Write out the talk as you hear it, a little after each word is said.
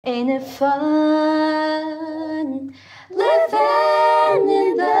Ain't it fun living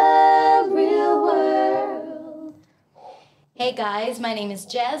in the real world? Hey guys, my name is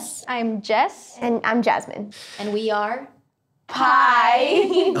Jess. I'm Jess. And I'm Jasmine. And we are Pie.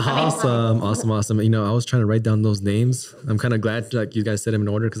 Awesome. You know, I was trying to write down those names. I'm kind of glad like you guys said them in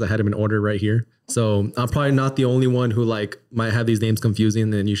order because I had them in order right here. So I'm probably not the only one who like might have these names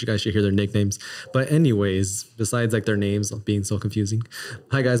confusing, and guys should hear their nicknames. But anyways, besides like their names being so confusing.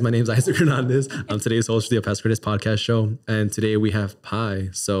 Hi guys, my name's Isaac Hernandez. I'm today's host for the Paso podcast show. And today we have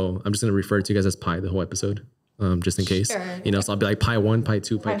Pie. So I'm just going to refer to you guys as Pie the whole episode. Just in case, Sure. you know, so I'll be like Pie 1, Pie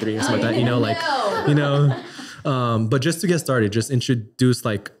 2, Pie 3 or something like that, you know, like, you know, but just to get started, just introduce,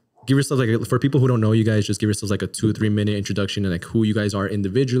 like, give yourself like, for people who don't know you guys, just give yourselves like a 2-3 minute introduction and like who you guys are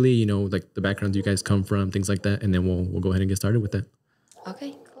individually, you know, like the background you guys come from, things like that. And then we'll go ahead and get started with that.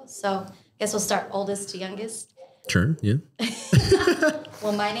 Okay, cool. So I guess we'll start oldest to youngest. Sure. Yeah.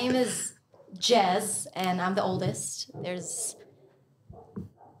 Well, my name is Jess and I'm the oldest. There's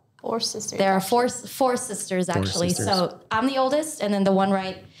Four sisters. There are four sisters actually. sisters. So I'm the oldest, and then the one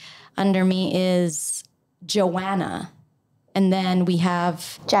right under me is Joanna, and then we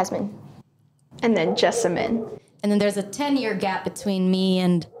have, Jasmine. And then Jessamine. and then there's a 10-year gap between me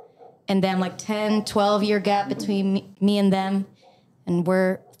and them, like 10-12 year gap between me and them, and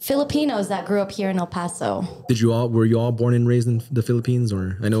we're Filipinos that grew up here in El Paso. Were you all born and raised in the Philippines,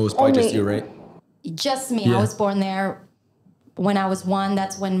 or I know it was probably just Only- you, right? Just me. Yeah. I was born there when I was 1.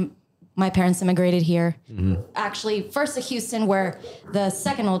 That's when my parents immigrated here. Actually, first to Houston, where the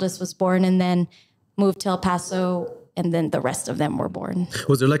second oldest was born, and then moved to El Paso, and then the rest of them were born.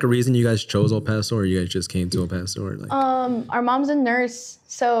 Was there like a reason you guys chose El Paso, or you guys just came to El Paso, or like? Our mom's a nurse,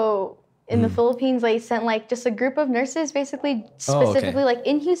 so in the Philippines, they sent like just a group of nurses, basically specifically like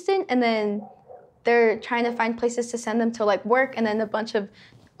in Houston, and then they're trying to find places to send them to like work, and then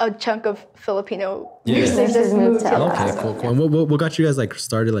a chunk of Filipino nurses just moved to El Okay, Paso. cool. And what got you guys like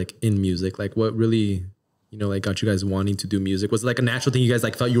started like in music? Like what really, you know, like got you guys wanting to do music? Was it like a natural thing you guys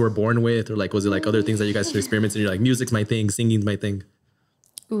like felt you were born with, or like was it like other things that you guys experienced and you're like, music's my thing, singing's my thing?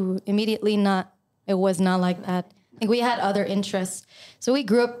 Ooh, immediately not. It was not like that. I think we had other interests. So we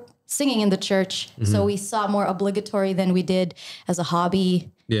grew up singing in the church. So we saw more obligatory than we did as a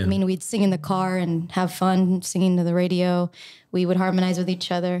hobby. Yeah. I mean, we'd sing in the car and have fun singing to the radio. We would harmonize with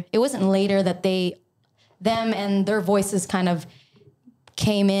each other. It wasn't later that them and their voices kind of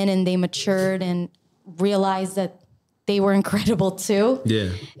came in and they matured and realized that they were incredible too.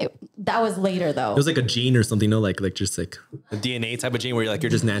 Yeah. That was later though. It was like a gene or something, no? Like just like a DNA type of gene where you're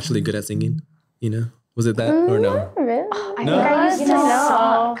just naturally good at singing, you know? Was it that or no? Really? I No? think I used to No.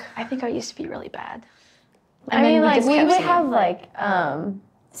 suck. I think I used to be really bad. I mean, like, we kept would singing. have, like,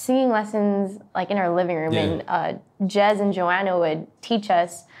 singing lessons, like, in our living room. Yeah. And Jez and Joanna would teach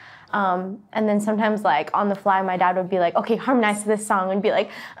us. And then sometimes, like, on the fly, my dad would be like, okay, harmonize to this song. And be like,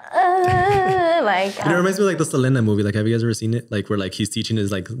 like... It reminds me of like the Selena movie. Like, have you guys ever seen it? Like, where like he's teaching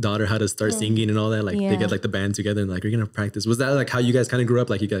his like daughter how to start singing and all that. Like, Yeah. they get like the band together and like, you're gonna practice. Was that like how you guys kind of grew up?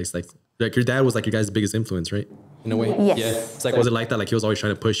 Like, you guys like your dad was like your guys' biggest influence, right? In a way. Yes. Yeah. It's like, was it like that? Like, he was always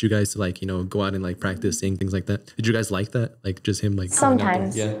trying to push you guys to like, you know, go out and like practice, sing, things like that. Did you guys like that? Like, just him like going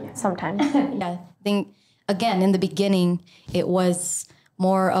out there? Sometimes. Yeah. Sometimes. Yeah, I think, again, in the beginning, it was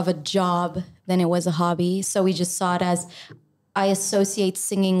more of a job than it was a hobby. So we just saw it as, I associate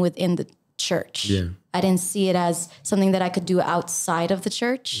singing within the church. Yeah. I didn't see it as something that I could do outside of the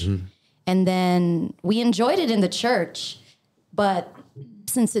church. And then we enjoyed it in the church, but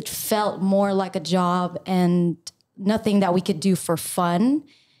since it felt more like a job and nothing that we could do for fun,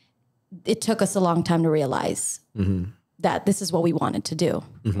 it took us a long time to realize that this is what we wanted to do.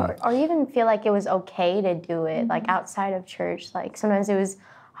 Or even feel like it was okay to do it, like, outside of church. Like, sometimes it was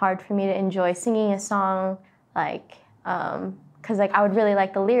hard for me to enjoy singing a song, like, because, like, I would really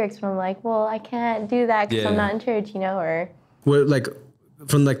like the lyrics, but I'm like, well, I can't do that because I'm not in church, you know, or... Well, like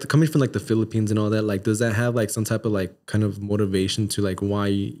from like coming from like the Philippines and all that, like does that have like some type of like kind of motivation to like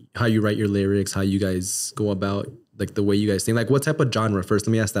how you write your lyrics, how you guys go about like the way you guys sing? Like what type of genre, first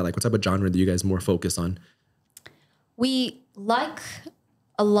let me ask that, like what type of genre do you guys more focus on? We like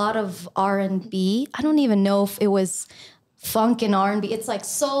a lot of R&B. I don't even know if it was funk and R&B. It's like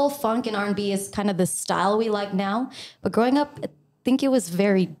soul, funk, and R&B is kind of the style we like now. But growing up, I think it was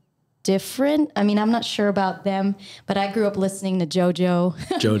very different. I mean, I'm not sure about them, but I grew up listening to JoJo.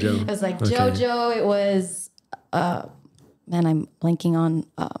 JoJo. It was like Okay. JoJo. It was, man, I'm blanking on,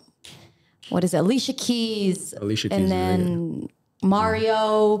 what is it? Alicia Keys. Alicia Keys, And then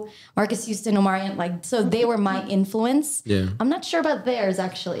Mario, Marcus Houston, Omarion. Like, so they were my influence. Yeah. I'm not sure about theirs,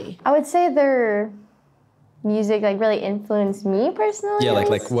 actually. I would say they're music like really influenced me personally. Yeah,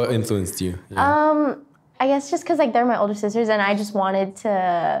 like what influenced you? Yeah. I guess just because like they're my older sisters and I just wanted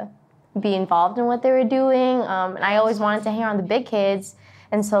to be involved in what they were doing. And I always wanted to hang around the big kids.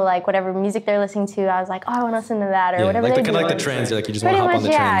 And so like whatever music they're listening to, I was like, oh, I want to listen to that or whatever like they're kind of like the trends. Like you just want to hop on the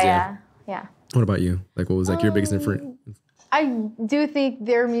trends. Yeah. What about you? Like what was like your biggest influence? I do think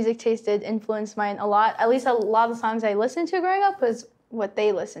their music taste did influence mine a lot. At least a lot of the songs I listened to growing up was what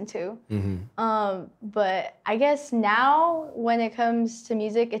they listened to. But I guess now when it comes to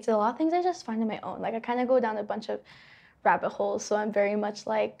music, it's a lot of things I just find on my own. Like I kind of go down a bunch of rabbit holes. So I'm very much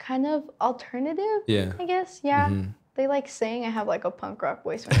like kind of alternative, I guess. Yeah. They like sing. I have like a punk rock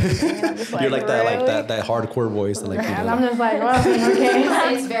voice when I'm singing. I'm just like, you're like that hardcore voice. Like, and I'm just like, well,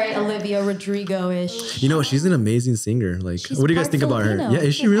 okay. It's very Olivia Rodrigo-ish. You know, she's an amazing singer. Like, what do you guys think about her? Yeah,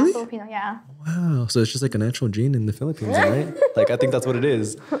 is she really? Filipino, yeah. Wow. So it's just like a natural gene in the Philippines, right? Like, I think that's what it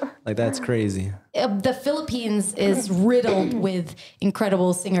is. Like, that's crazy. The Philippines is riddled with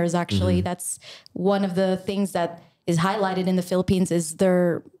incredible singers, actually. That's one of the things that is highlighted in the Philippines is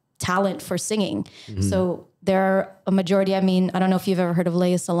their talent for singing. So there are a majority, I mean, I don't know if you've ever heard of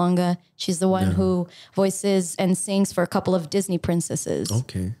Lea Salonga. She's the one who voices and sings for a couple of Disney princesses.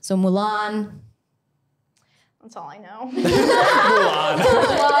 Okay. So Mulan. That's all I know.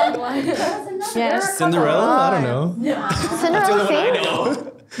 Yeah. Cinderella? I don't know. Cinderella sing?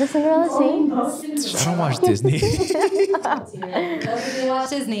 Does Cinderella sing? I don't watch Disney. You watch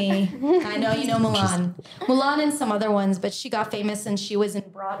Disney. I know you know Mulan. Mulan and some other ones, but she got famous and she was in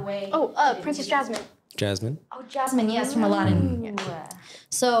Broadway. Oh, Princess Jasmine. Jasmine? Oh, Jasmine, yes, from Aladdin.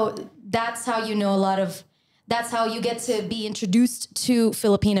 So that's how you know that's how you get to be introduced to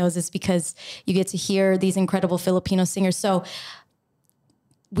Filipinos, is because you get to hear these incredible Filipino singers. So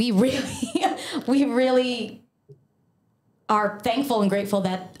we really are thankful and grateful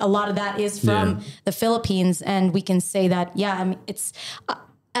that a lot of that is from the Philippines. And we can say that, I mean, it's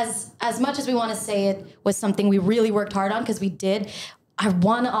as much as we want to say it was something we really worked hard on, because we did, I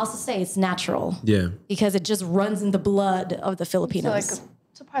want to also say it's natural. Yeah. Because it just runs in the blood of the Filipinos. So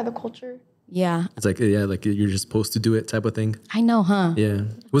it's a part of the culture. Yeah. It's like, like you're just supposed to do it type of thing. I know, huh? Yeah.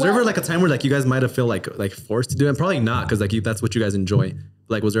 Was there ever like a time where like you guys might have felt like forced to do it? And probably not, because like that's what you guys enjoy.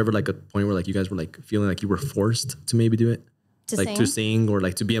 Like, was there ever like a point where like you guys were like feeling like you were forced to maybe do it? To sing or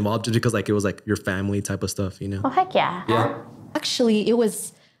like to be involved just because like it was like your family type of stuff, you know? Oh, heck yeah. Yeah. Actually, it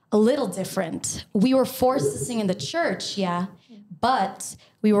was a little different. We were forced to sing in the church, but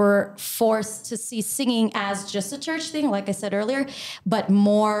we were forced to see singing as just a church thing, like I said earlier, but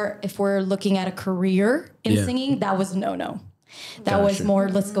more if we're looking at a career in singing, that was no. That was more,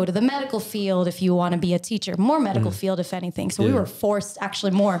 let's go to the medical field if you want to be a teacher, more medical field, if anything. So we were forced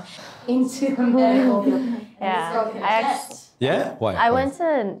actually more into the medical field. Yeah. Why? I went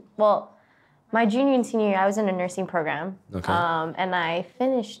to, my junior and senior year, I was in a nursing program. Okay. And I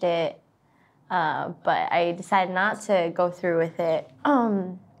finished it, but I decided not to go through with it.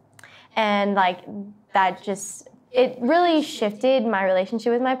 And like that just, it really shifted my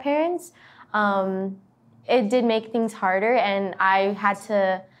relationship with my parents. It did make things harder, and I had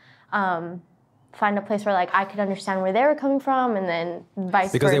to find a place where like I could understand where they were coming from, and then vice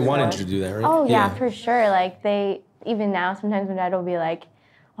versa. Because they wanted you to do that, right? Oh yeah, for sure. Like even now, sometimes my dad will be like,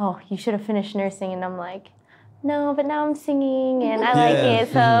 "Oh, you should have finished nursing," and I'm like, "No, but now I'm singing and I like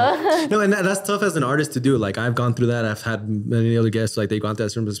it." So no, and that's tough as an artist to do. Like I've gone through that. I've had many other guests like they've gone through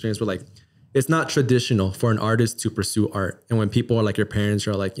that sort of experience where like it's not traditional for an artist to pursue art. And when people are like your parents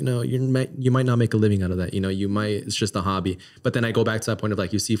are like, you know, you might not make a living out of that. You know, it's just a hobby. But then I go back to that point of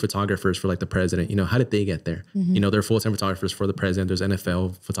like, you see photographers for like the president, you know, how did they get there? You know, they're full-time photographers for the president. There's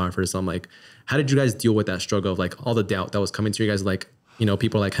NFL photographers. So I'm like, how did you guys deal with that struggle of like all the doubt that was coming to you guys? Like, you know,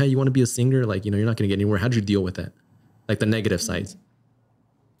 people are like, hey, you want to be a singer? Like, you know, you're not going to get anywhere. How did you deal with that? Like the negative sides.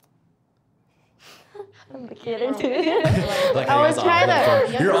 Get into it. Like, I was trying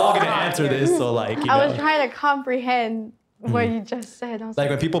to. You're all gonna answer this, so like. You know. I was trying to comprehend what you just said. I was like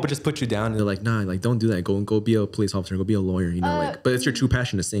when people just put you down, and they're like, "Nah, like don't do that. Go be a police officer. Go be a lawyer." You know, like. But it's your true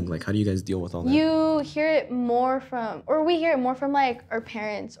passion to sing. Like, how do you guys deal with all that? You hear it more from, or we hear it more from like our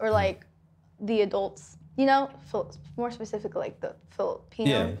parents or like the adults. You know, more specifically like the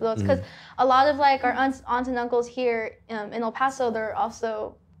Filipino adults, because a lot of like our aunts and uncles here in El Paso, they're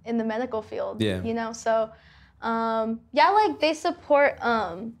also in the medical field, you know, so like they support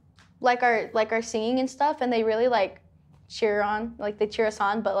like our singing and stuff, and they really like cheer us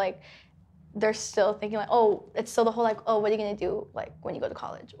on, but like they're still thinking like, oh, it's still the whole like, oh, what are you gonna do like when you go to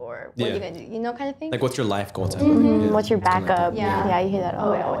college, or what are you gonna do, you know, kind of thing. Like, what's your life goal? What's your backup? Yeah, you hear that.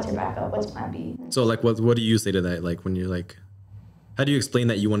 Oh yeah, what's your backup? What's plan B? So like, what do you say to that? Like when you're like, how do you explain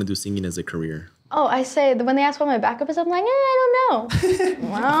that you want to do singing as a career? Oh, I say when they ask what my backup is, I'm like, I don't know.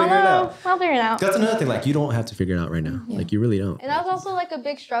 I don't know. I'll figure it out. That's another thing. Like, you don't have to figure it out right now. Like, you really don't. And that was also like a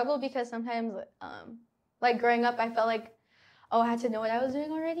big struggle because sometimes, like growing up, I felt like, oh, I had to know what I was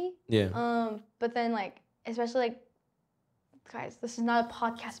doing already. Yeah. But then like, especially like, guys, this is not a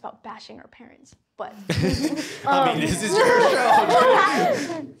podcast about bashing our parents, but I mean, this is your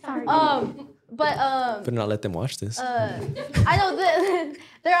show. Sorry. But not let them watch this. I know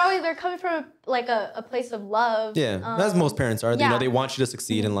they're coming from like a place of love. Yeah, as most parents are. Yeah. You know, they want you to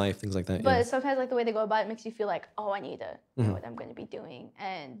succeed in life, things like that. But sometimes like the way they go about it makes you feel like, oh, I need to know what I'm going to be doing,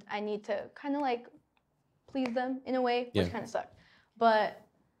 and I need to kind of like please them in a way, which kind of sucked. But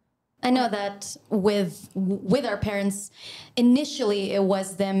I know that with our parents, initially it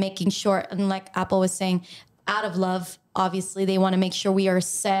was them making sure, and like Apple was saying, out of love, obviously they want to make sure we are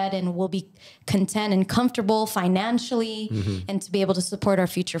set and we'll be content and comfortable financially and to be able to support our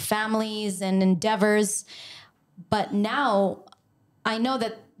future families and endeavors. But now I know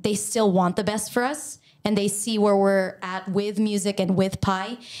that they still want the best for us and they see where we're at with music and with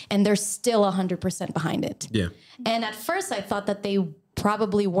Pi, and they're still 100% behind it. Yeah. And at first I thought that they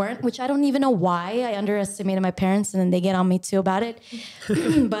probably weren't, which I don't even know why. I underestimated my parents and then they get on me too about it.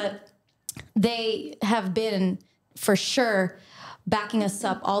 But they have been, for sure, backing us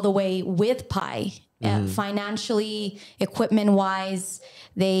up all the way with Pi, financially, equipment-wise.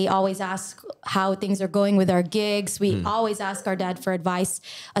 They always ask how things are going with our gigs. We always ask our dad for advice.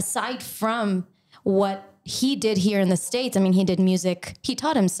 Aside from what he did here in the States, I mean, he did music. He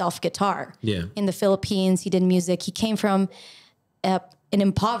taught himself guitar in the Philippines. He did music. He came from an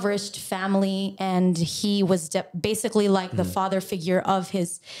impoverished family, and he was basically like the father figure of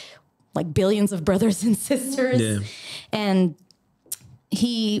his like billions of brothers and sisters. Yeah. And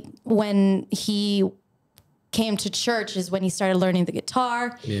when he came to church is when he started learning the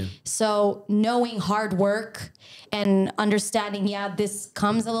guitar. Yeah. So knowing hard work and understanding, this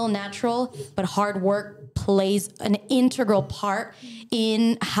comes a little natural, but hard work plays an integral part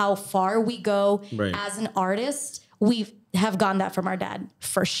in how far we go as an artist. We have gotten that from our dad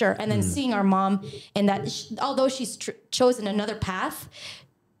for sure. And then seeing our mom in that, although she's chosen another path,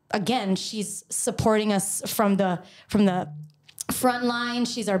 again, she's supporting us from the front line.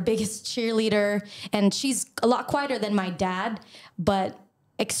 She's our biggest cheerleader, and she's a lot quieter than my dad, but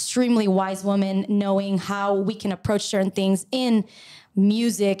extremely wise woman, knowing how we can approach certain things in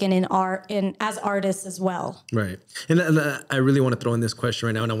music and in art and as artists as well. Right. And I really want to throw in this question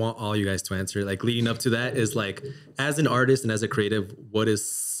right now, and I want all you guys to answer. Like, leading up to that is like, as an artist and as a creative, what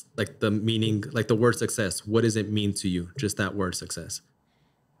is like the meaning, like the word success? What does it mean to you? Just that word success.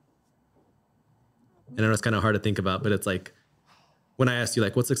 And I know it's kind of hard to think about, but it's like, when I asked you,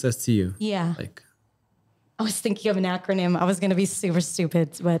 like, what's success to you? Yeah. Like, I was thinking of an acronym. I was going to be super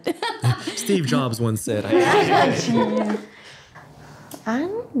stupid, but. Steve Jobs once said. I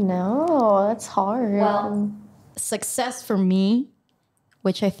don't know. That's hard. Well, success for me,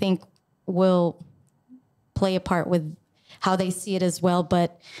 which I think will play a part with how they see it as well.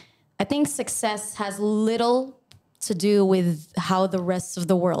 But I think success has little to do with how the rest of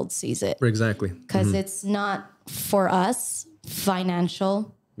the world sees it. Exactly. Because it's not, for us,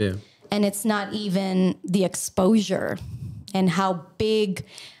 financial. Yeah. And it's not even the exposure and how big,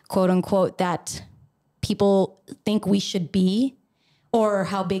 quote unquote, that people think we should be, or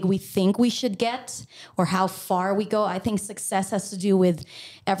how big we think we should get, or how far we go. I think success has to do with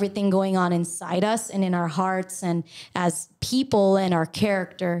everything going on inside us and in our hearts and as people and our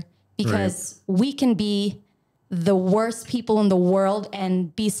character, because we can be the worst people in the world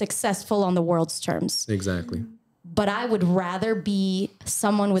and be successful on the world's terms. Exactly. But I would rather be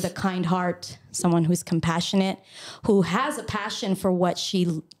someone with a kind heart, someone who's compassionate, who has a passion for what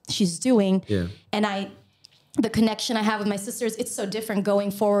she's doing. Yeah. And the connection I have with my sisters, it's so different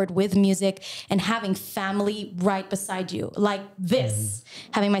going forward with music and having family right beside you. Like this,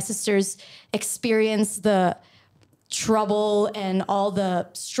 having my sisters experience the trouble and all the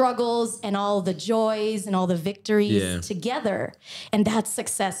struggles and all the joys and all the victories together. And that's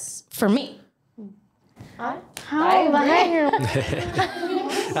success for me. I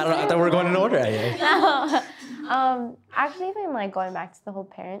thought we were going in order. Actually, even like going back to the whole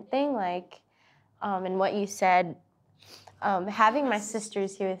parent thing, like, and what you said, having my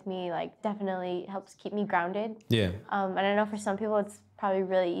sisters here with me, like, definitely helps keep me grounded. Yeah. And I know for some people, it's probably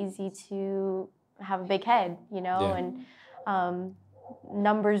really easy to have a big head, you know, and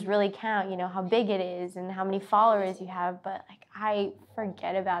numbers really count, you know, how big it is and how many followers you have, but like I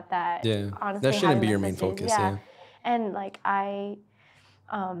forget about that. Yeah. Honestly, that shouldn't be your main focus. Yeah. And like I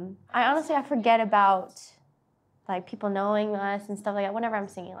honestly, I forget about like people knowing us and stuff like that. Whenever I'm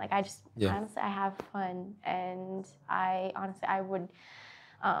singing, like I just honestly I have fun, and I would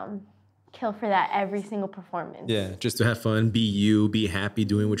kill for that every single performance. Yeah, just to have fun, be you, be happy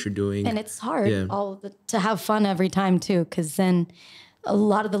doing what you're doing. And it's hard to have fun every time too, because then a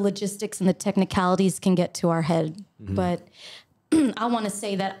lot of the logistics and the technicalities can get to our head. But I want to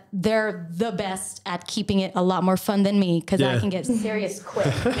say that they're the best at keeping it a lot more fun than me, because I can get serious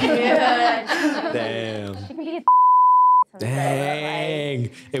quick. Damn. Dang.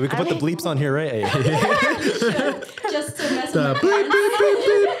 Hey, we can put the bleeps on here, right? Just to mess with my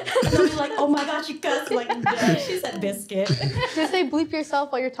and I'll be like, oh my gosh, you cussed. Like, yeah, she said biscuit. Just say bleep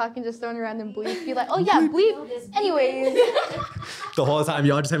yourself while you're talking, just throwing a random bleep. Be like, oh yeah, bleep. Anyways. The whole time,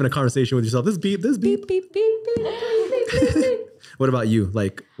 y'all just having a conversation with yourself. This beep, this beep. Beep, beep, beep, beep, beep, beep. What about you?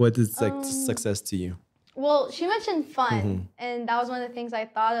 Like, what is like success to you? Well, she mentioned fun, and that was one of the things I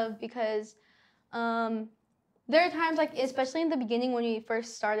thought of, because there are times, like, especially in the beginning when we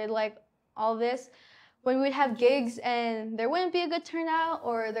first started, like, all this, when we would have gigs and there wouldn't be a good turnout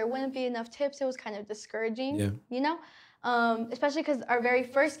or there wouldn't be enough tips, it was kind of discouraging, you know? Especially because our very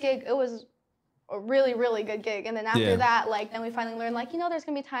first gig, it was a really, really good gig. And then after that, like, then we finally learned, like, you know, there's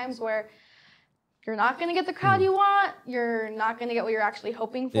going to be times where you're not going to get the crowd you want. You're not going to get what you're actually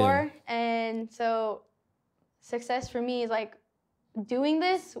hoping for. And so success for me is, like, doing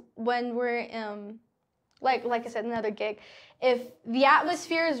this when we're, like I said, another gig. If the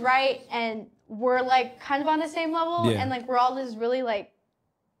atmosphere is right and we're, like, kind of on the same level and, like, we're all just really, like,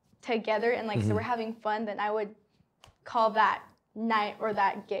 together and, like, so we're having fun, then I would call that night or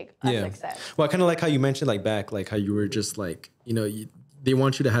that gig a success. Well, I kind of like how you mentioned, like, back, like, how you were just, like, you know, they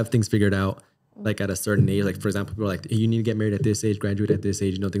want you to have things figured out, like, at a certain age. Like, for example, people are like, hey, you need to get married at this age, graduate at this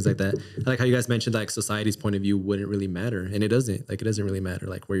age, you know, things like that. I like how you guys mentioned, like, society's point of view wouldn't really matter. And it doesn't. Like, it doesn't really matter,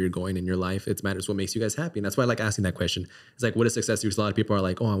 like, where you're going in your life. It matters what makes you guys happy. And that's why I like asking that question. It's like, what is success to you? Because a lot of people are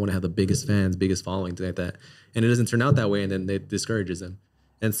like, oh, I want to have the biggest fans, biggest following, things like that. And it doesn't turn out that way, and then it discourages them.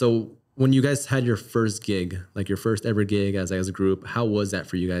 And so when you guys had your first gig, like your first ever gig as a group, how was that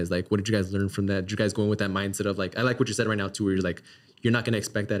for you guys? Like, what did you guys learn from that? Did you guys go in with that mindset of, like, I like what you said right now too, where you're like, you're not going to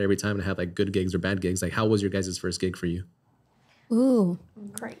expect that every time to have, like, good gigs or bad gigs. Like, how was your guys' first gig for you? Ooh.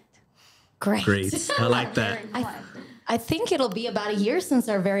 Great. I like that. I think it'll be about a year since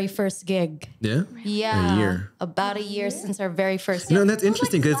our very first gig. Yeah? Yeah. A year. About a year since our very first gig. You know, and that's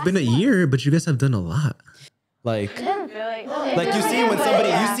interesting because it's been a year, but you guys have done a lot. Like you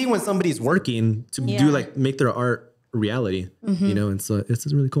see when somebody's working to do, like, make their art a reality, you know, and so it's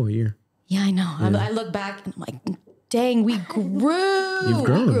really cool, a year. Yeah, I know. Yeah. I look back and I'm like, dang, we grew. You've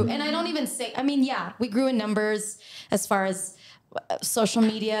grown. We grew. And I don't even say, I mean, yeah, we grew in numbers as far as social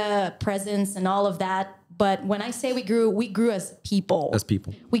media presence and all of that. But when I say we grew as people. As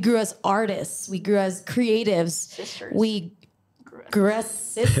people. We grew as artists. We grew as creatives. Sisters. We grew as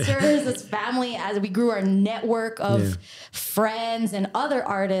sisters, as family, as we grew our network of friends and other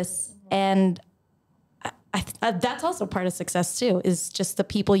artists. And that's also part of success too, is just the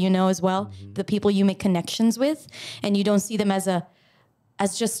people you know as well, the people you make connections with, and you don't see them as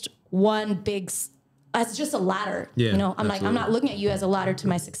just one big, as just a ladder. Yeah, you know, I'm not looking at you as a ladder to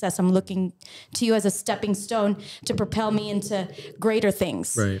my success. I'm looking to you as a stepping stone to propel me into greater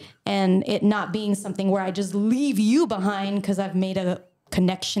things. Right. And it not being something where I just leave you behind because I've made a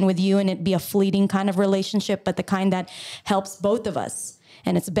connection with you and it be a fleeting kind of relationship, but the kind that helps both of us.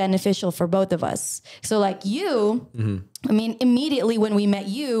 And it's beneficial for both of us. So, like, you, I mean, immediately when we met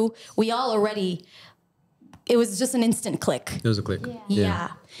you, we all already, it was just an instant click. It was a click. Yeah.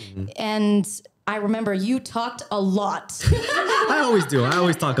 And I remember you talked a lot. I always do. I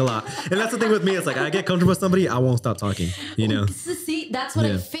always talk a lot. And that's the thing with me. It's like, I get comfortable with somebody, I won't stop talking, you know? See, that's what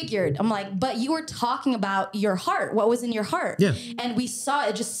I figured. I'm like, but you were talking about your heart. What was in your heart? Yeah. And we saw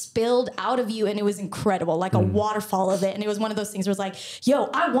it just spilled out of you, and it was incredible, like a waterfall of it. And it was one of those things where it's like, yo,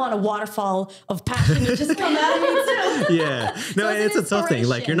 I want a waterfall of passion to just come out of me too. Yeah. No, so it's a tough thing.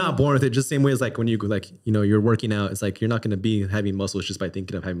 Like, you're not born with it. Just the same way as, like, when you, like, you know, you're working out, it's like, you're not going to be having muscles just by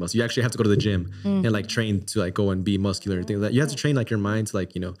thinking of having muscles. You actually have to go to the gym and, like, train to, like, go and be muscular and things like that. You have to train, like, your mind to,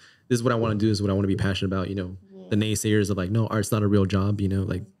 like, you know, this is what I want to do, this is what I want to be passionate about, you know. The naysayers of, like, no, art's not a real job, you know,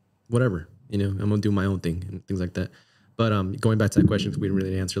 like, whatever, you know, I'm gonna do my own thing and things like that. But going back to that question, we didn't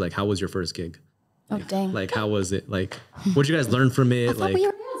really answer, like, how was your first gig? Oh, dang. Like, how was it? Like, what did you guys learn from it? Like,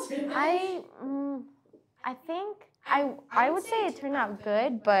 I think I would say it turned out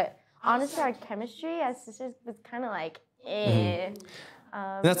good, but honestly, our chemistry as sisters was kind of like, and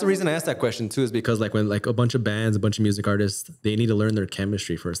that's the reason I asked that question too, is because, like, when, like, a bunch of bands, a bunch of music artists, they need to learn their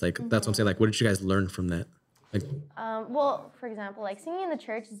chemistry first. Like, that's what I'm saying. Like, what did you guys learn from that? Like, well, for example, like, singing in the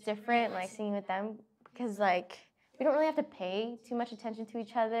church is different, like, singing with them, because, like, we don't really have to pay too much attention to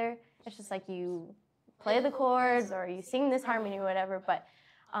each other. It's just like you play the chords or you sing this harmony or whatever. But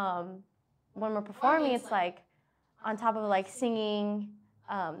when we're performing, it's like on top of like singing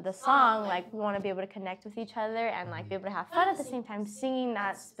the song, like we want to be able to connect with each other and like be able to have fun at the same time singing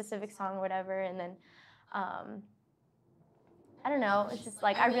that specific song or whatever. And then I don't know, it's just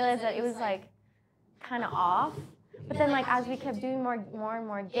like I realized that it was like kind of off. But then like as we kept doing more and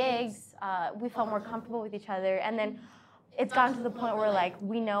more gigs, we felt more comfortable with each other. And then it's gotten to the point where like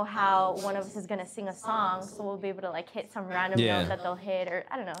we know how one of us is gonna sing a song, so we'll be able to like hit some random note that they'll hit, or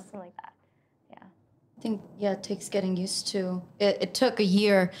I don't know, something like that. Yeah. I think it takes getting used to. It took a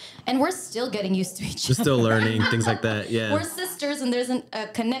year, and we're still getting used to each other. We're still learning things like that. Yeah. We're sisters, and there's a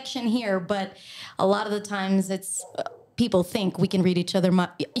connection here, but a lot of the times it's. People think we can read each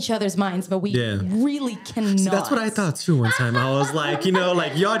other's minds, but we really cannot. See, that's what I thought too one time. I was like, you know,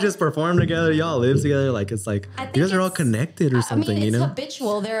 like y'all just perform together, y'all live together. Like it's like you guys are all connected or something, I mean, you know? It's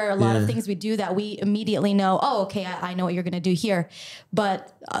habitual. There are a lot of things we do that we immediately know, oh, okay, I know what you're going to do here.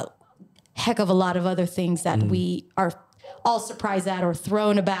 But a heck of a lot of other things that we are all surprised at or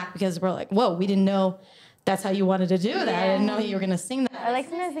thrown aback because we're like, whoa, we didn't know that's how you wanted to do that. I didn't know you were going to sing that. Or like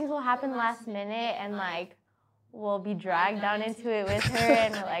sometimes things will happen last minute and like we'll be dragged down into it with her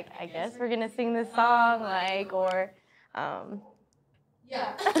and we're like, I guess we're gonna sing this song, like, or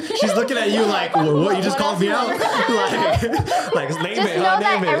She's looking at you like, what, you just called me out? like name Just it, know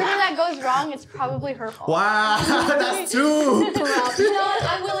that name everything it. that goes wrong, it's probably her fault. Wow, that's two. Well, you know what?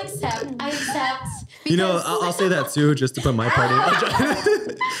 I will accept. I accept. You know, I'll say that too, just to put my part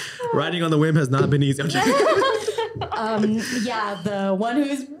in. Riding on the whim has not been easy. I'm joking. The one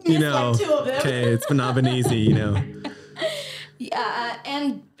who's missed like two of them. Okay, it's not been easy, you know. Yeah,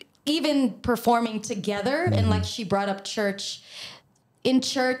 and even performing together, and like she brought up church. In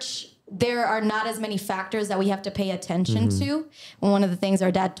church, there are not as many factors that we have to pay attention to. And one of the things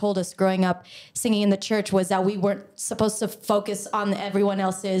our dad told us growing up singing in the church was that we weren't supposed to focus on everyone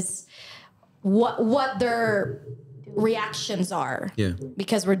else's what their reactions are,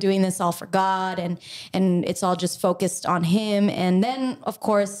 because we're doing this all for God, and it's all just focused on Him. And then of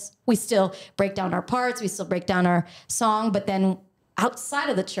course we still break down our parts, we still break down our song, but then outside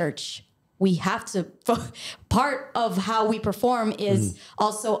of the church we have to part of how we perform is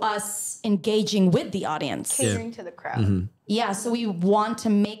also us engaging with the audience, Catering to the crowd. so we want to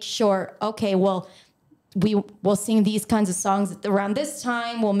make sure, okay, well, we'll sing these kinds of songs around this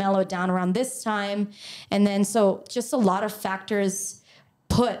time. We'll mellow it down around this time. And then, so just a lot of factors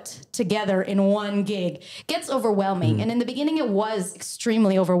put together in one gig gets overwhelming. And in the beginning, it was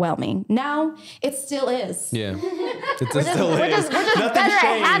extremely overwhelming. Now, it still is. Yeah. It We're just better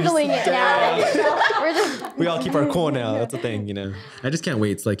at handling it now. We all keep our cool now. That's the thing, you know. I just can't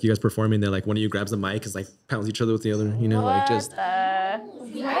wait. It's like you guys performing, then like one of you grabs the mic, is like pounds each other with the other, you know, like just.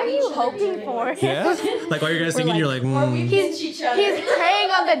 What are you hoping for? Yeah? Like while you're guys singing, you're like, He's preying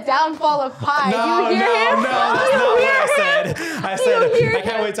on the downfall of Pi. No, you hear him? No, that's not what I said. I said, hear I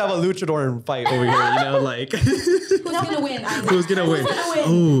can't wait to have a luchador fight over here, you know, like. Who's gonna win? Who's gonna win?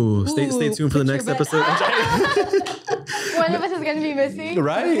 Oh, stay tuned for the next episode. One of us is gonna be missing.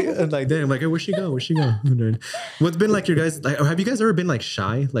 Right? And like, damn, like, hey, where'd she go? What's been like your guys, like, have you guys ever been like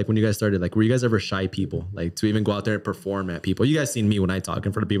shy? Like when you guys started, like, were you guys ever shy people? Like to even go out there and perform at people? You guys seen me when I talk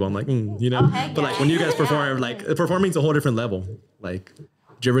in front of people, I'm like, you know? But like when you guys perform, like performing's a whole different level. Like, do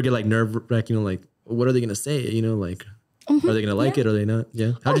you ever get like nerve-wracking, you know, like, what are they gonna say? You know, like, are they gonna like it? Or are they not?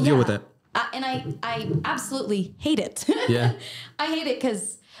 Yeah. How did you deal with that? And I absolutely hate it. Yeah. I hate it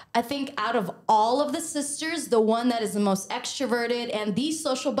because I think out of all of the sisters, the one that is the most extroverted and the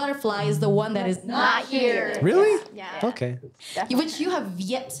social butterfly is the one that is not here. Really? Yeah. Okay. Which you have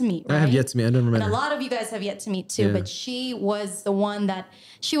yet to meet, right? I have yet to meet. I never met And her. a lot of you guys have yet to meet too, but she was the one that,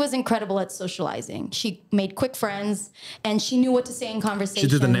 she was incredible at socializing. She made quick friends and she knew what to say in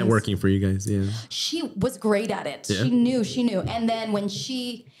conversations. She did the networking for you guys, yeah. She was great at it. Yeah. She knew. And then when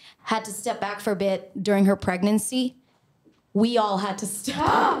she had to step back for a bit during her pregnancy, we all had to step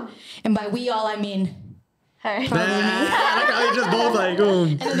up. And by we all, I mean Her. probably me. Like how you just both like,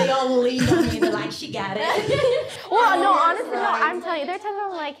 And then they all leaned on me and they're like, she got it. Well, no, honestly, no, I'm telling you, there are times where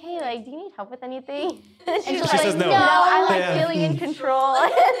I'm like, hey, like, do you need help with anything? And she's She like, says no. I'm like Yeah. feeling in control.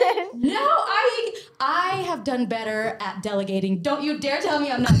 No, I have done better at delegating. Don't you dare tell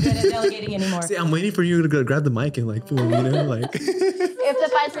me I'm not good at delegating anymore. See, I'm waiting for you to go grab the mic and like, boom, you know, like. If the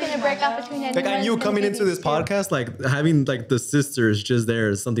fight's gonna break up between anyone, Like I knew coming into this podcast, like having like the sisters just there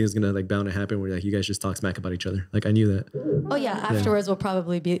is something that's gonna like bound to happen where like you guys just talk smack about each other. Like I knew that. Oh yeah, afterwards we'll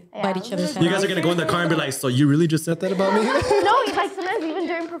probably bite each other's head You guys off. are gonna go in the car and be like, so you really just said that about me? No, like sometimes even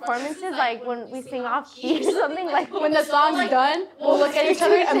during performances, like when we sing off key or something, like when the song's done, we'll look at each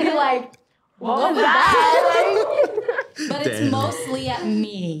other and be like, what was that? But it's mostly at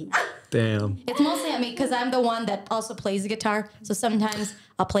me. Damn. It's mostly at me because I'm the one that also plays the guitar. So sometimes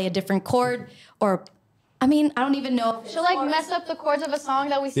I'll play a different chord or, I mean, I don't even know. She'll like mess up the chords of a song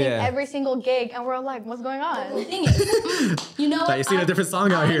that we sing every single gig, and we're like, "What's going on?" The thing is, you know, Like you've seen a different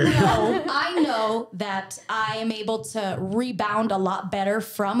song out here. I know that I am able to rebound a lot better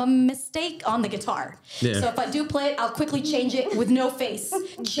from a mistake on the guitar. Yeah. So if I do play it, I'll quickly change it with no face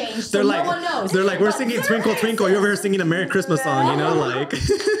change, so no one knows. They're like, we're singing Twinkle Twinkle. You're over here singing a Merry Christmas song, you know, like.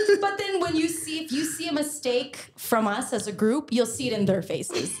 But then when if you see a mistake from us as a group, you'll see it in their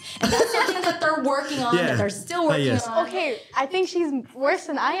faces, and that's something that they're working on. That they're still working on. Okay, I think she's worse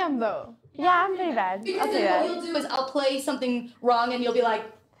than I am though. Yeah, I'm pretty bad. Because what you'll do is I'll play something wrong and you'll be like,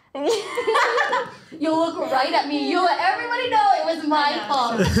 you'll look right at me. You'll let everybody know it was my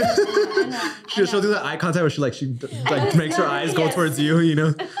fault. She'll do that eye contact where she makes her eyes go towards you, you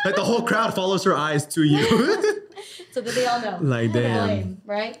know? Like the whole crowd follows her eyes to you. So that they all know. Like, damn. Blame,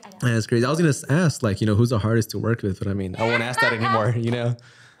 right? That's crazy. I was going to ask, like, you know, who's the hardest to work with? But I mean, I won't ask that anymore, you know?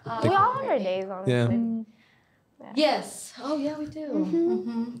 We all have our days, honestly. Yeah. Yes. Oh, yeah, we do.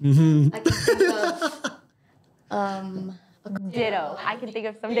 I can think of... Ditto. I can think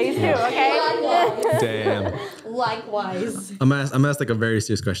of some days too, okay? Damn. Likewise. I'm asked like a very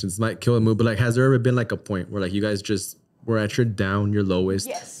serious question. This might kill a mood, but like, has there ever been like a point where like you guys just were at your lowest?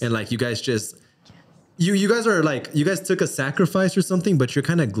 Yes. And like you guys just... You guys are like, you guys took a sacrifice or something, but you're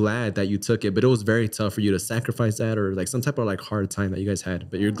kind of glad that you took it. But it was very tough for you to sacrifice that or like some type of like hard time that you guys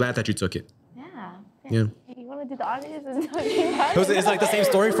had. But you're glad that you took it. Yeah. Yeah. You want to do the honors and talking about it? Is it like the same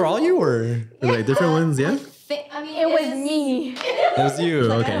story for all you or like different ones? Yeah. I mean, It was me. It was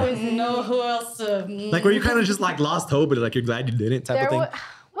you. Okay. No, who else? Like where you kind of just like lost hope, but like you're glad you didn't type of thing.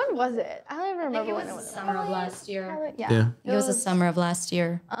 When was it? I don't even remember when it was. Summer of last year. Yeah. It was the summer of last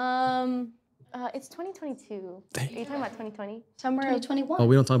year. It's 2022. Are you talking about 2020? Summer of 2021. Oh,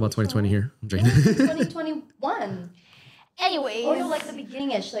 we don't talk about 2020 here. I'm joking. 2021. Anyways. Or like the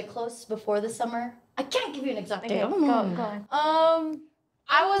beginning-ish, like close before the summer. I can't give you an exact date. Go on.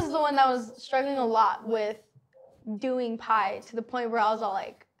 I was the one that was struggling a lot with doing pie to the point where I was all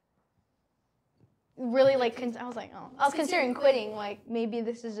like, really like, I was considering quitting. Like maybe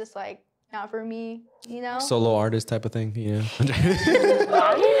this is just like not for me, you know? Solo artist type of thing, yeah. I'm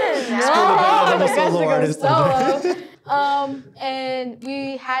a solo artist. And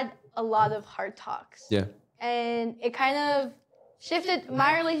we had a lot of hard talks. Yeah. And it kind of shifted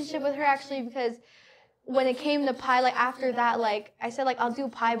my relationship with her actually because when it came to pie, like after that, like I said, like I'll do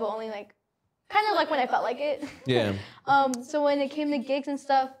pie, but only like kind of like when I felt like it. Yeah. So when it came to gigs and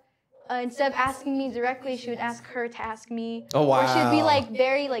stuff, instead of asking me directly, she would ask her to ask me. Oh, wow. Or she'd be like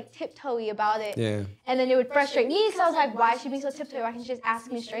very like tiptoey about it. Yeah. And then it would frustrate me because I was like, why is she being so tiptoey? Why can't she just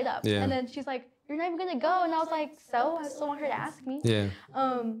ask me straight up? Yeah. And then she's like, you're not even gonna go. And I was like, so? I still want her to ask me. Yeah.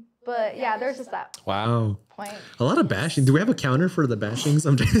 But yeah, there's just that Wow. point. A lot of bashing. Do we have a counter for the bashings?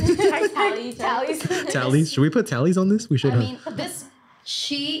 I'm joking. Tallies. Should we put tallies on this? We should. I mean,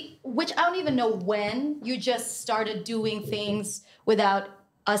 which I don't even know when you just started doing things without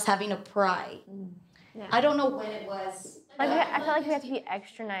us having to pry. Yeah. I don't know when it was. Like I felt like we have to be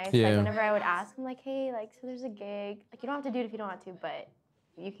extra nice. Yeah. Like whenever I would ask, I'm like, hey, like so there's a gig. Like you don't have to do it if you don't want to, but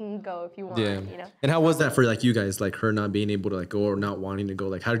you can go if you want. Yeah. You know. And how was that for like you guys? Like her not being able to like go or not wanting to go.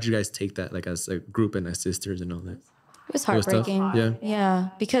 Like how did you guys take that? Like as a group and as sisters and all that. It was heartbreaking. Yeah. Yeah,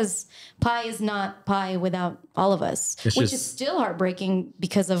 because pie is not pie without all of us, which is still heartbreaking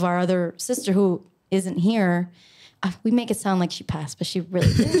because of our other sister who isn't here. We make it sound like she passed, but she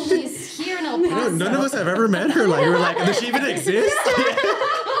really didn't. She's here in El Paso. None of us have ever met her. Like we're like, does she even exist?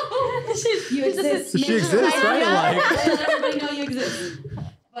 You exist. She exists, right? Like everybody know you exist.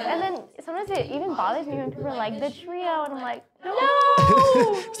 And then sometimes it even bothers me when people are like the trio, and I'm like, no,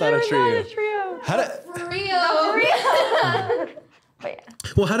 it's not a trio. How did But yeah.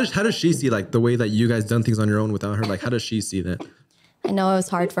 Well, how does she see like the way that you guys done things on your own without her? Like how does she see that? I know it was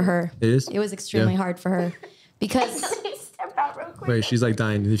hard for her. It is? It was extremely hard for her because. Step out real quick. Wait, she's like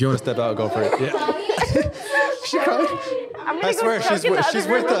dying. If you want to step out, go for it. Yeah. She cried. I swear, she's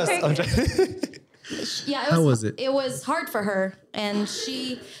with us. I'm just... Yeah, how was it? It was hard for her, and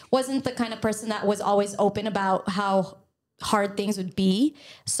she wasn't the kind of person that was always open about how hard things would be.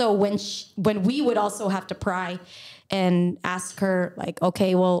 So when we would also have to pry and ask her, like,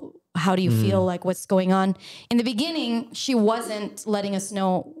 okay, well, how do you feel? Like, what's going on? In the beginning, she wasn't letting us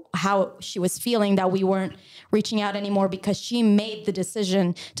know how she was feeling, that we weren't reaching out anymore, because she made the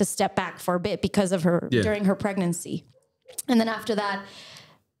decision to step back for a bit because of her during her pregnancy. And then after that,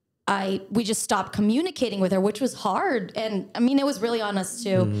 we just stopped communicating with her, which was hard. And I mean, it was really on us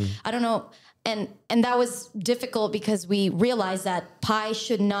too. I don't know. And that was difficult because we realized that pie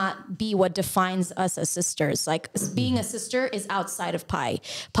should not be what defines us as sisters. Like, being a sister is outside of pie.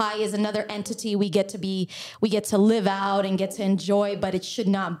 Pie is another entity we get to live out and get to enjoy, but it should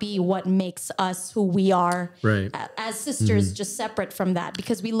not be what makes us who we are as sisters, just separate from that,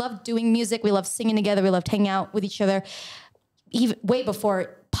 because we love doing music. We love singing together. We loved hanging out with each other, even way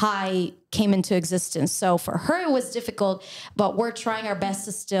before pie came into existence. So for her, it was difficult, but we're trying our best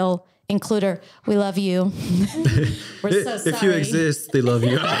to still include her. We love you. We're so sorry. If you exist, they love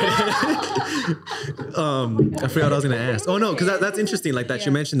you. I forgot what I was going to ask. Oh, no, because that's interesting. Like that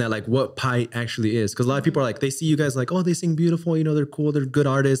you mentioned that, like what pie actually is. Because a lot of people are like, they see you guys like, oh, they sing beautiful. You know, they're cool. They're good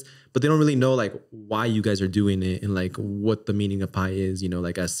artists. But they don't really know like why you guys are doing it and like what the meaning of pie is, you know,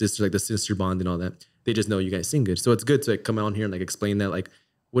 like as sisters, like the sister bond and all that. They just know you guys sing good. So it's good to like, come out here and like explain that, like,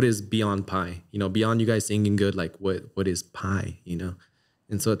 what is beyond pie? You know, beyond you guys singing good, like what is pie, you know?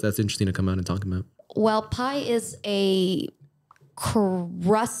 And so that's interesting to come out and talk about. Well, pie is a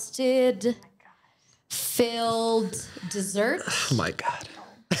crusted, filled dessert. Oh my God.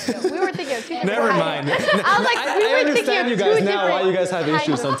 We were thinking of two different. Never mind. I was like, I understand you guys now why you guys have different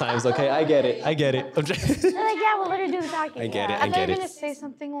issues sometimes. Okay, I get it. They're like, yeah, we'll let her do the talking. I get I it. thought you were gonna say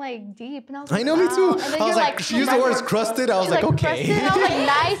something like deep, and I was like, I know, me too. wow. And then I was you're like, she used the words crusted. I was like, okay. Crusted, and I was like,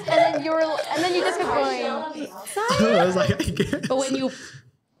 nice. And then you just kept going. I was like, I get it. But when you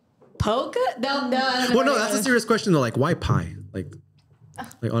poke it? No. Well, no, that's a serious question though. Like, why pie? Like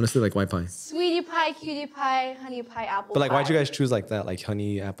honestly, like why pie? Sweetie pie, cutie pie, honey pie, apple. But like, pie. why'd you guys choose like that? Like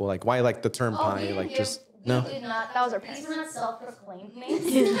honey, apple. Like, why like the term pie? Like, just no. Did not. That was our parents. These were not self-proclaimed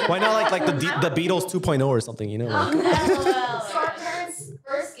names. Why not like the Beatles 2.0 or something? You know. Like, So our parents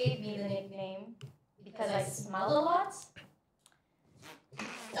first gave me the nickname because I smell a lot.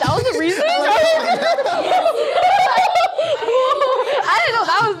 That was the reason? I didn't know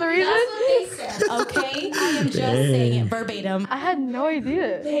that was the reason. That's what they said. Okay, I am just saying it verbatim. I had no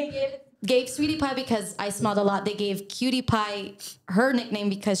idea. They gave Sweetie Pie because I smelled a lot. They gave Cutie Pie her nickname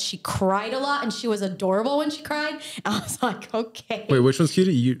because she cried a lot and she was adorable when she cried. And I was like, okay. wait, which one's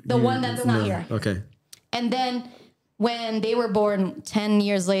Cutie? The one that's not here. Okay. And then when they were born 10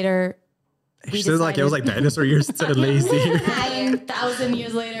 years later, She says like it was like dinosaur years to lazy. 9,000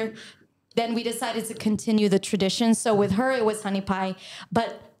 years later, then we decided to continue the tradition. So with her, it was honey pie.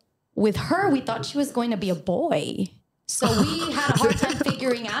 But with her, we thought she was going to be a boy. So we had a hard time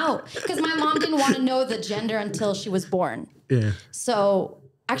figuring out because my mom didn't want to know the gender until she was born. Yeah. So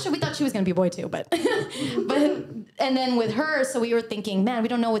actually, we thought she was going to be a boy too, but and then with her, so we were thinking, man, we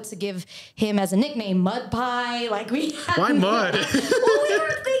don't know what to give him as a nickname. Mud Pie, like we. Why mud? Well, we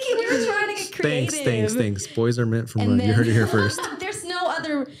were thinking, we were trying to get creative. Thanks. Boys are meant for mud. You heard it here first. There's no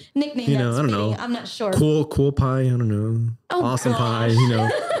other nickname. You know, that's I don't know. fitting. I'm not sure. Cool pie. I don't know. Oh, awesome gosh. pie. You know.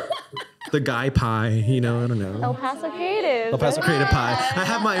 The guy pie. You know. I don't know. El Paso Creative. El Paso Creative Pie. I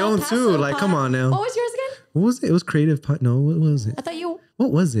have my own Paso too. Like, pie. come on now. What was yours again? What was it? It was Creative Pie. No, what was it? I thought you.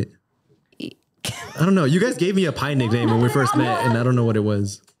 What was it? I don't know. You guys gave me a pie nickname when we first met, and I don't know what it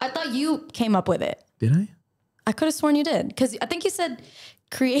was. I thought you came up with it. Did I? I could have sworn you did because I think you said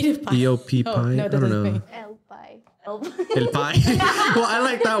creative pie. EOP pie? No, I don't know. El pie. El pie. Well, I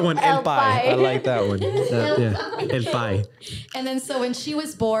like that one. El pie. I like that one. Yeah. El pie. And then so when she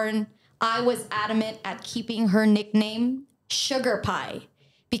was born, I was adamant at keeping her nickname Sugar Pie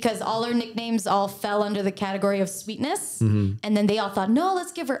because all her nicknames all fell under the category of sweetness. Mm-hmm. And then they all thought, no,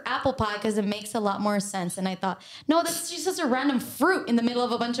 let's give her Apple Pie because it makes a lot more sense. And I thought, no, she's just a random fruit in the middle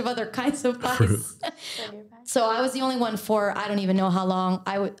of a bunch of other kinds of pies. So I was the only one for, I don't even know how long.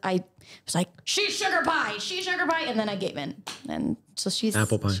 I was like, she's Sugar Pie, and then I gave in. And so she's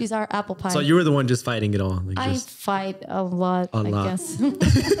Apple Pie. She's our Apple Pie. So you were the one just fighting it all. Like I just, fight a lot, I guess.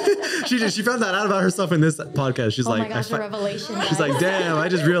 she found that out about herself in this podcast. She's Oh like, my gosh, a revelation. she's guys. like, damn, I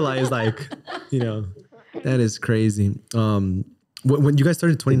just realized like, you know, that is crazy. When you guys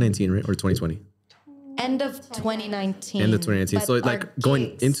started 2019, right? Or 2020? End of 2019. End of 2019. But So our like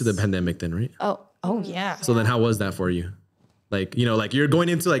going gigs- into the pandemic then, right? Oh yeah. So then how was that for you? Like, you know, like you're going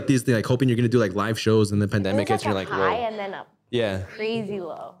into like these things, like hoping you're going to do like live shows and the pandemic hits and you're like, high whoa. and then a Yeah. crazy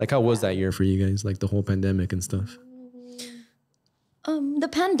low. Like how was that year for you guys? Like the whole pandemic and stuff. The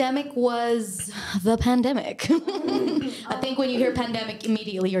pandemic was the pandemic. I think when you hear pandemic,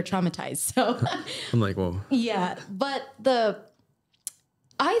 immediately you're traumatized. So I'm like, whoa. yeah, but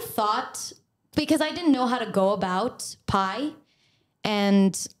I thought, because I didn't know how to go about pie,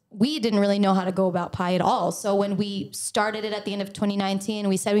 and we didn't really know how to go about pie at all. So when we started it at the end of 2019,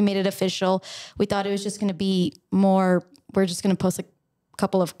 we said we made it official. We thought it was just going to be more, we're just going to post a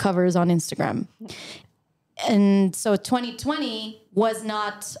couple of covers on Instagram. And so 2020 was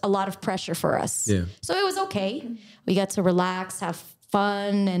not a lot of pressure for us. Yeah. So it was okay. We got to relax, have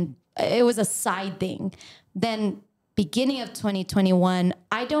fun, and it was a side thing. Then beginning of 2021,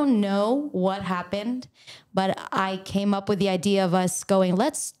 I don't know what happened, but I came up with the idea of us going,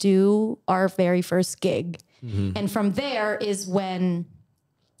 let's do our very first gig. Mm-hmm. And from there is when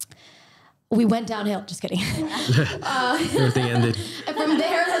we went downhill. Just kidding. Everything ended. And from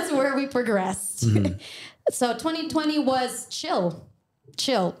there, that's where we progressed. Mm-hmm. So 2020 was chill,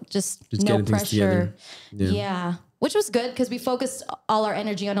 just no pressure. Yeah. Which was good because we focused all our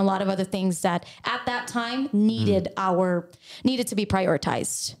energy on a lot of other things that at that time needed to be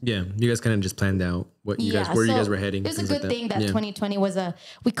prioritized. Yeah, you guys kind of just planned out where you guys were heading. It was a good thing that 2020 was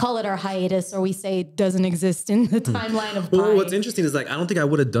we call it our hiatus, or we say it doesn't exist in the timeline of Well, what's interesting is like I don't think I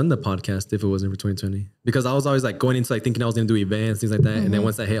would have done the podcast if it wasn't for 2020, because I was always like going into like thinking I was gonna do events, things like that, and then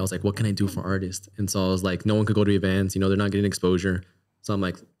once I hit, I was like, what can I do for artists? And so I was like, no one could go to events, they're not getting exposure. So I'm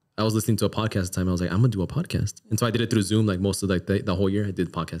like, I was listening to a podcast at the time. I was like, I'm gonna do a podcast, and so I did it through Zoom. Like most of like the whole year, I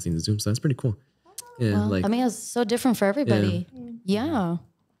did podcasting through Zoom. So that's pretty cool. Yeah, well, I mean, it's so different for everybody. Yeah.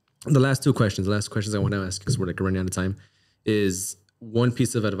 The last questions I want to ask, because we're like running out of time, is one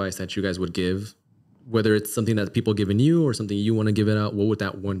piece of advice that you guys would give, whether it's something that people given you or something you want to give it out. What would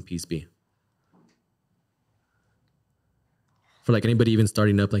that one piece be? For like anybody even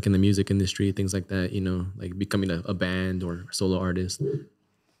starting up like in the music industry, things like that, like becoming a band or solo artist.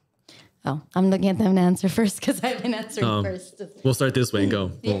 Oh, I'm looking at them to answer first because I've been answering first. We'll start this way and go.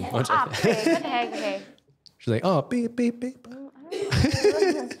 Boom. Okay. She's like, oh, beep, beep, beep.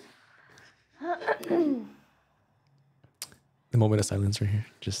 The moment of silence right here.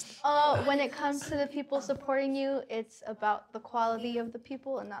 Just. When it comes to the people supporting you, it's about the quality of the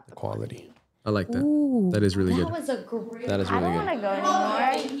people and not the quality. I like that. Ooh, that is really good. That was a great. That is really good. I don't want to go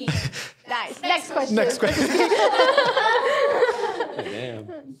anymore. Nice. Next question. Damn.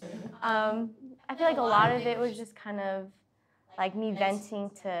 I feel like a lot of it was just kind of like me venting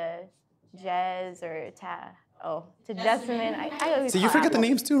to Jez or to Jessamine. I always so you forget the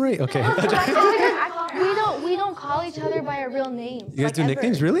names too, right? Okay. We don't call each other by our real names. You guys do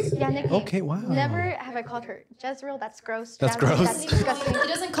nicknames, really? Yeah, nicknames. Okay, wow. Never have I called her Jezreel. That's gross. That's Jasmine, gross. That's disgusting. She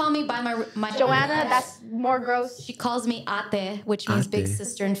doesn't call me by my Joanna. That's more gross. She calls me ate, which means Ate. big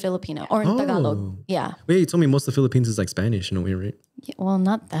sister in Filipino or in Tagalog. Yeah. Wait, you told me most of the Philippines is like Spanish in a way, right? Yeah, well,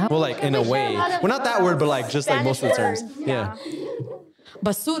 not that. Well, like in a way. Well, not that word, but like just like most of the terms. Yeah.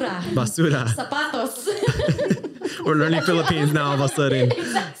 Basura. Zapatos. We're learning Philippines now all of a sudden.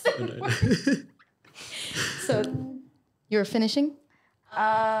 So, you were finishing?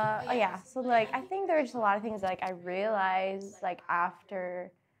 So like I think there were just a lot of things like I realized like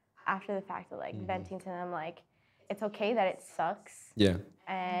after the fact of like venting to them, like it's okay that it sucks. Yeah.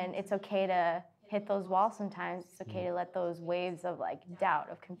 And it's okay to hit those walls sometimes. It's okay to let those waves of like doubt,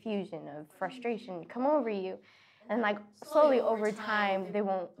 of confusion, of frustration come over you. And like slowly over time,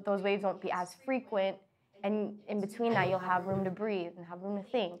 those waves won't be as frequent. And in between that, you'll have room to breathe and have room to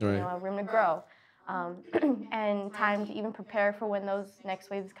think, right. Have room to grow. And time to even prepare for when those next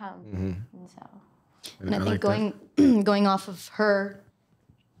waves come. Mm-hmm. And so, and I think going off of her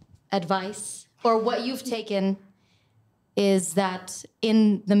advice or what you've taken is that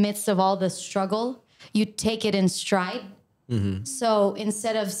in the midst of all the struggle, you take it in stride. Mm-hmm. So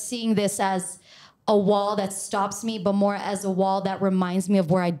instead of seeing this as a wall that stops me, but more as a wall that reminds me of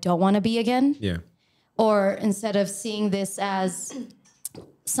where I don't want to be again. Yeah. Or instead of seeing this as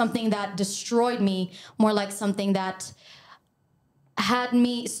something that destroyed me, more like something that had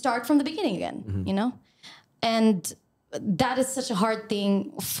me start from the beginning again, And that is such a hard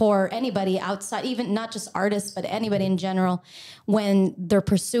thing for anybody outside, even not just artists, but anybody in general, when they're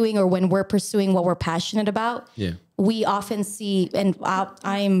pursuing or when we're pursuing what we're passionate about. Yeah. We often see, and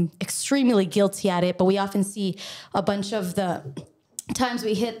I'm extremely guilty at it, but we often see a bunch of the times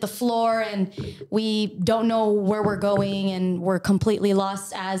we hit the floor and we don't know where we're going and we're completely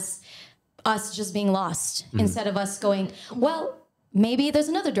lost as us just being lost instead of us going, well, maybe there's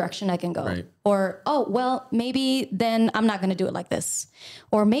another direction I can go. Right. Or, oh, well, maybe then I'm not going to do it like this.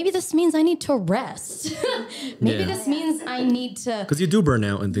 Or maybe this means I need to rest. Maybe this means I need to... Because you do burn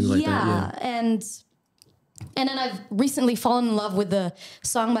out and things like that. Yeah, and then I've recently fallen in love with the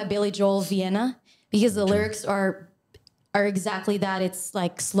song by Billy Joel, Vienna, because the lyrics are exactly that. It's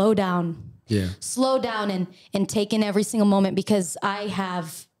like, slow down, slow down and take in every single moment, because I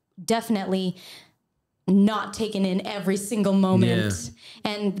have definitely not taken in every single moment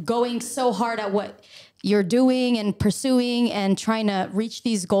and going so hard at what you're doing and pursuing and trying to reach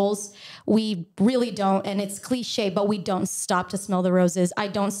these goals. We really don't, and it's cliche, but we don't stop to smell the roses. I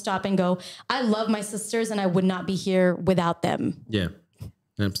don't stop and go, I love my sisters and I would not be here without them. Yeah,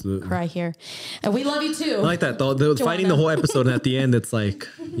 absolutely. Right here. And we love you too. I like that. The fighting the whole episode, and at the end, it's like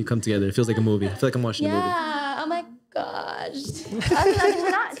you come together. It feels like a movie. I feel like I'm watching a movie. Yeah, oh my gosh. We're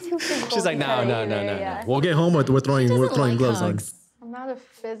not too physical. She's like, no. Yeah. We'll get home. We're throwing gloves hugs. on. I'm not a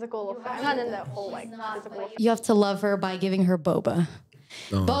physical. I'm not in that whole like physical. You have to love her by giving her boba.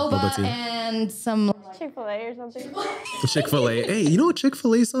 Oh, Boba tea. and some Chick-fil-A or something. Chick-fil-A. Hey, you know what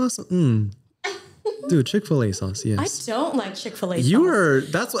Chick-fil-A sauce? Dude, Chick-fil-A sauce, yes. I don't like Chick-fil-A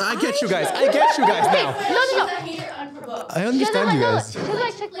sauce. That's what I get you guys. I get you guys now. No. I understand you guys. She doesn't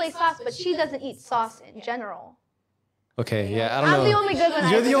like Chick-fil-A sauce, but she doesn't eat sauce in general. Okay, yeah, I don't know. I'm the only good one.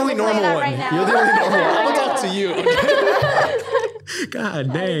 You're the only normal one. Right now. You're the only normal one. I'm gonna talk to you.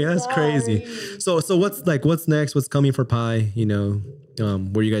 God dang, that's crazy. So what's next? What's coming for Pi? You know,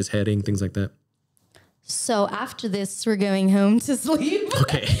 where you guys heading? Things like that. So after this, we're going home to sleep.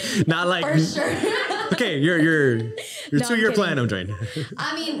 Okay, not like For sure. Okay, your No, 2-year I'm plan. I'm trying.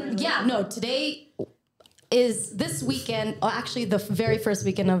 I mean, yeah, no, today is this weekend, or actually the very first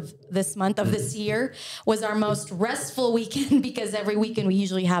weekend of this month, of this year, was our most restful weekend, because every weekend we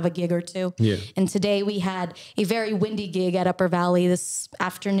usually have a gig or two. Yeah. And today we had a very windy gig at Upper Valley this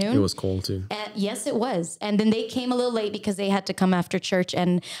afternoon. It was cold too. And yes, it was. And then they came a little late because they had to come after church,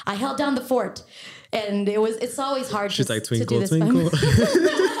 and I held down the fort. And it's always hard She's to, like, to do twinkle, this. by twinkle.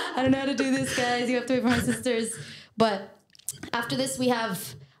 I don't know how to do this, guys. You have to wait for my sisters. But after this, we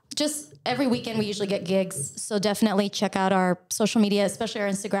have just every weekend we usually get gigs. So definitely check out our social media, especially our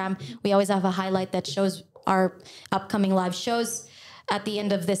Instagram. We always have a highlight that shows our upcoming live shows. At the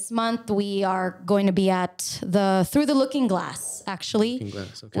end of this month, we are going to be at the Through the Looking Glass, actually,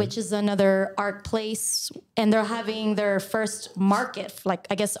 okay. which is another art place. And they're having their first market, like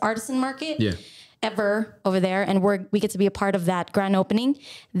I guess artisan market. Yeah. Ever over there, and we get to be a part of that grand opening.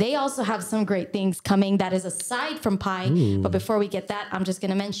 They also have some great things coming that is aside from Pi. Ooh. But before we get that, I'm just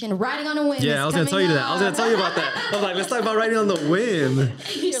gonna mention Riding on a Whim. Yeah, I was gonna tell you that. I was gonna tell you about that. I was like, let's talk about Riding on the Whim.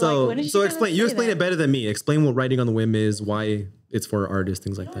 So explain it better than me. Explain what Riding on the Whim is, why it's for artists,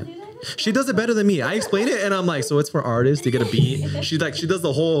 things like that. She does it better than me. I explain it and I'm like, so it's for artists to get a beat. She does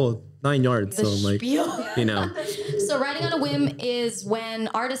the whole 9 yards. So I'm like, you know. So Riding on a Whim is when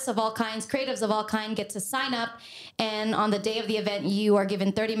artists of all kinds, creatives of all kinds get to sign up, and on the day of the event, you are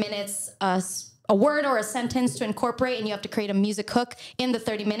given 30 minutes, a word or a sentence to incorporate, and you have to create a music hook in the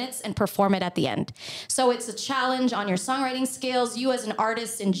 30 minutes and perform it at the end. So it's a challenge on your songwriting skills, you as an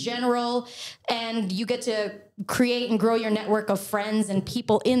artist in general, and you get to create and grow your network of friends and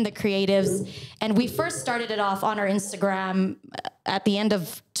people in the creatives. And we first started it off on our Instagram at the end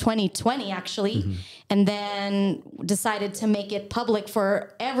of 2020, actually, and then decided to make it public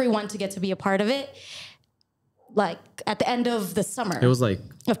for everyone to get to be a part of it, like at the end of the summer. It was like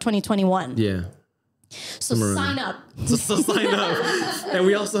of 2021. Yeah. So sign up. So sign up. And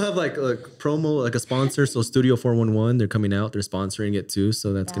we also have like a promo, like a sponsor. So Studio 411, they're coming out. They're sponsoring it too.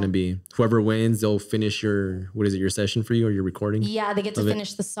 So that's going to be whoever wins, they'll finish your session for you or your recording. Yeah, they get to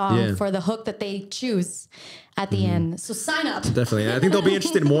finish the song for the hook that they choose at the end. So sign up. Definitely. I think they'll be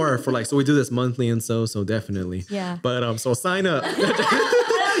interested more for like, so we do this monthly and so definitely. Yeah. But so sign up.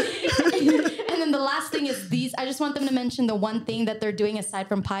 The last thing is I just want them to mention the one thing that they're doing aside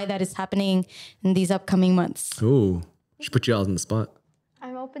from Pi that is happening in these upcoming months. Ooh, should put you all on the spot.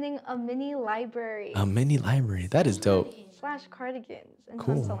 I'm opening a mini library. A mini library. That is dope. Slash cardigans. And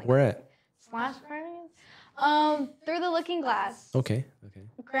Cool. Where at? Slash cardigans? Through the Looking Glass. Okay.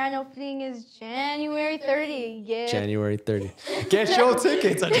 Grand opening is January 30. Yeah. January 30. Get your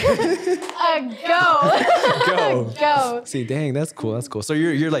tickets. Go. See, dang, that's cool. That's cool. So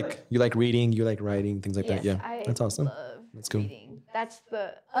you like reading, you like writing, things like that. Yeah, that's awesome. That's cool. Reading. That's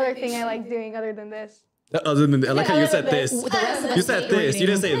the other thing I like doing other than this. Other than I like how you said this. You said this. Reading. You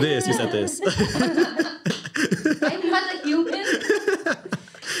didn't say this. You said this. I'm not a human.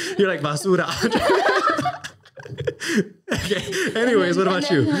 You're like basura. Okay. Anyways, what about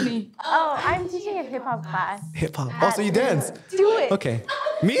you? Oh, I'm teaching a hip hop class. Hip hop. Oh, so you dance? Do it. Okay.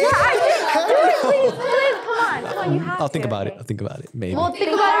 Me? Do it, please. Come on, you have to. I'll think about it. I'll think about it. Maybe. Well,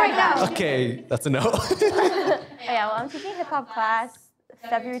 think about it right now. Okay, that's a no. Yeah, well, I'm teaching hip hop class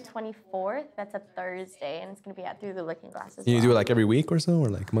February 24th. That's a Thursday, and it's gonna be at Through the Looking Glass as well. You do it like every week or so, or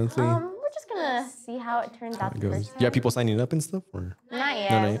like monthly? We're just gonna see how it turns out the first time. You have people signing up and stuff, or Not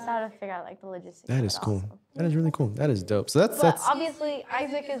yet. not yet? Just gotta figure out like the logistics. That of is it cool. also. That is really cool. That is dope. So But that's obviously,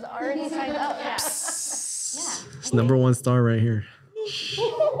 Isaac is already signed up. it's #1 star right here.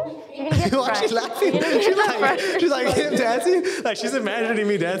 You're gonna get Why she's laughing? She's like him dancing. Like she's imagining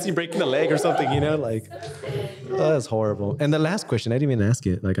me dancing, breaking a leg or something, you know? Like, oh, that's horrible. And the last question, I didn't even ask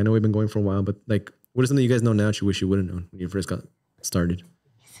it. Like, I know we've been going for a while, but like, what is something you guys know now that you wish you would have known when you first got started?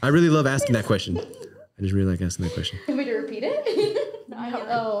 I really love asking that question. I just really like asking that question. Want me to repeat it?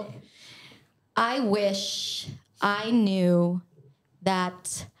 Oh. I wish I knew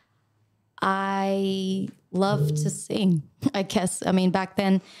that I love to sing, I guess. I mean, back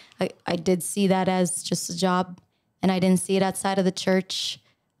then, I did see that as just a job, and I didn't see it outside of the church.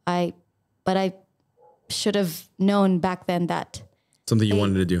 But I should have known back then that. Something you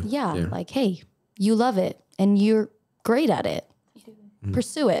wanted to do. Yeah, like, hey, you love it, and you're great at it.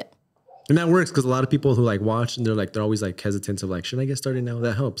 Pursue it. And that works because a lot of people who like watch and they're always like hesitant of like, should I get started now?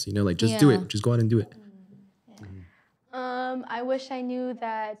 That helps, you know, like just do it. Just go out and do it. I wish I knew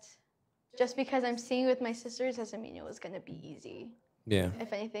that just because I'm singing with my sisters doesn't mean it was gonna be easy. Yeah.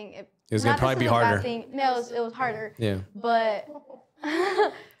 If anything, it was gonna probably be harder. No, it was harder. Yeah. But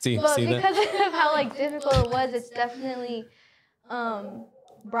see because that? of how like difficult it was, it's definitely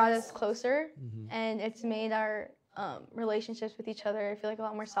brought us closer, and it's made our relationships with each other, I feel like, a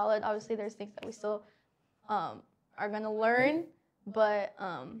lot more solid. Obviously, there's things that we still are gonna learn, but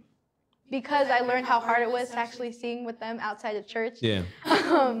because I learned how hard it was to actually sing with them outside of church. Yeah. I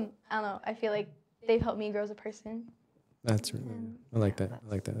don't know. I feel like they've helped me grow as a person. That's really, I like that. I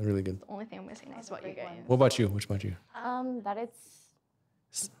like that. Really good. The only thing I'm gonna say nice about you guys. What about you? What about you? That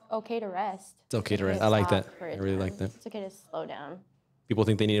it's okay to rest. It's okay to rest. It's I like that. stop for I a really time. like that. It's okay to slow down. People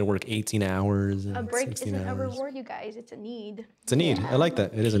think they need to work 18 hours. A And break 16 isn't a hours. reward, you guys. It's a need. It's a need. I like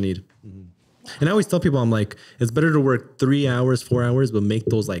that. It is a need. And I always tell people, I'm like, it's better to work 3 hours, 4 hours, but make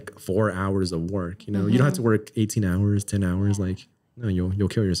those like 4 hours of work. You know, you don't have to work 18 hours, 10 hours. Like, no, you'll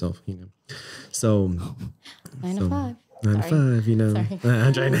kill yourself. You know. So 9 to 5. 9 to 5. You know. Sorry.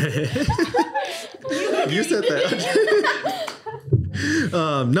 I'm trying to. You said that.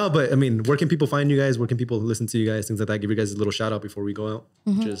 No, but I mean, where can people find you guys? Where can people listen to you guys? Things like that. Give you guys a little shout out before we go out.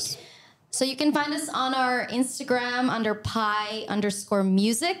 Just. So you can find us on our Instagram under pi_music.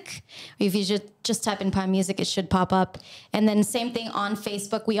 If you just type in Pi Music, it should pop up. And then same thing on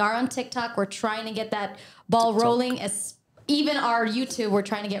Facebook. We are on TikTok. We're trying to get that ball rolling. Even our YouTube, we're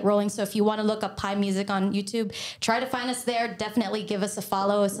trying to get rolling. So if you want to look up Pi Music on YouTube, try to find us there. Definitely give us a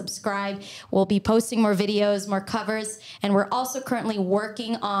follow, a subscribe. We'll be posting more videos, more covers. And we're also currently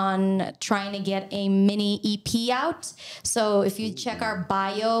working on trying to get a mini EP out. So if you check our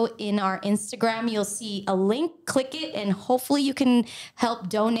bio in our Instagram, you'll see a link. Click it, and hopefully you can help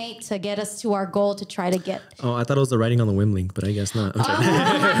donate to get us to our goal to try to get. Oh, I thought it was the writing on the whim link, but I guess not.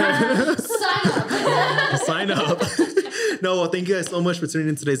 I'm Sign up. Sign up. No, well, thank you guys so much for tuning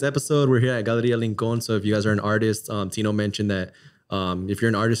in today's episode. We're here at Galeria Lincoln. So if you guys are an artist, Tino mentioned that if you're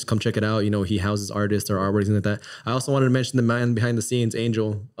an artist, come check it out. You know, he houses artists or artworks and like that. I also wanted to mention the man behind the scenes,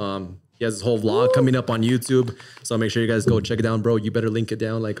 Angel. He has this whole vlog coming up on YouTube. So make sure you guys go check it down, bro. You better link it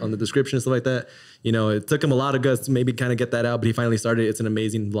down like on the description and stuff like that. You know, it took him a lot of guts to maybe kind of get that out, but he finally started. It's an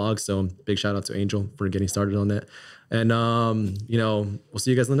amazing vlog. So big shout out to Angel for getting started on that. And, you know, we'll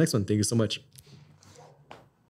see you guys in the next one. Thank you so much.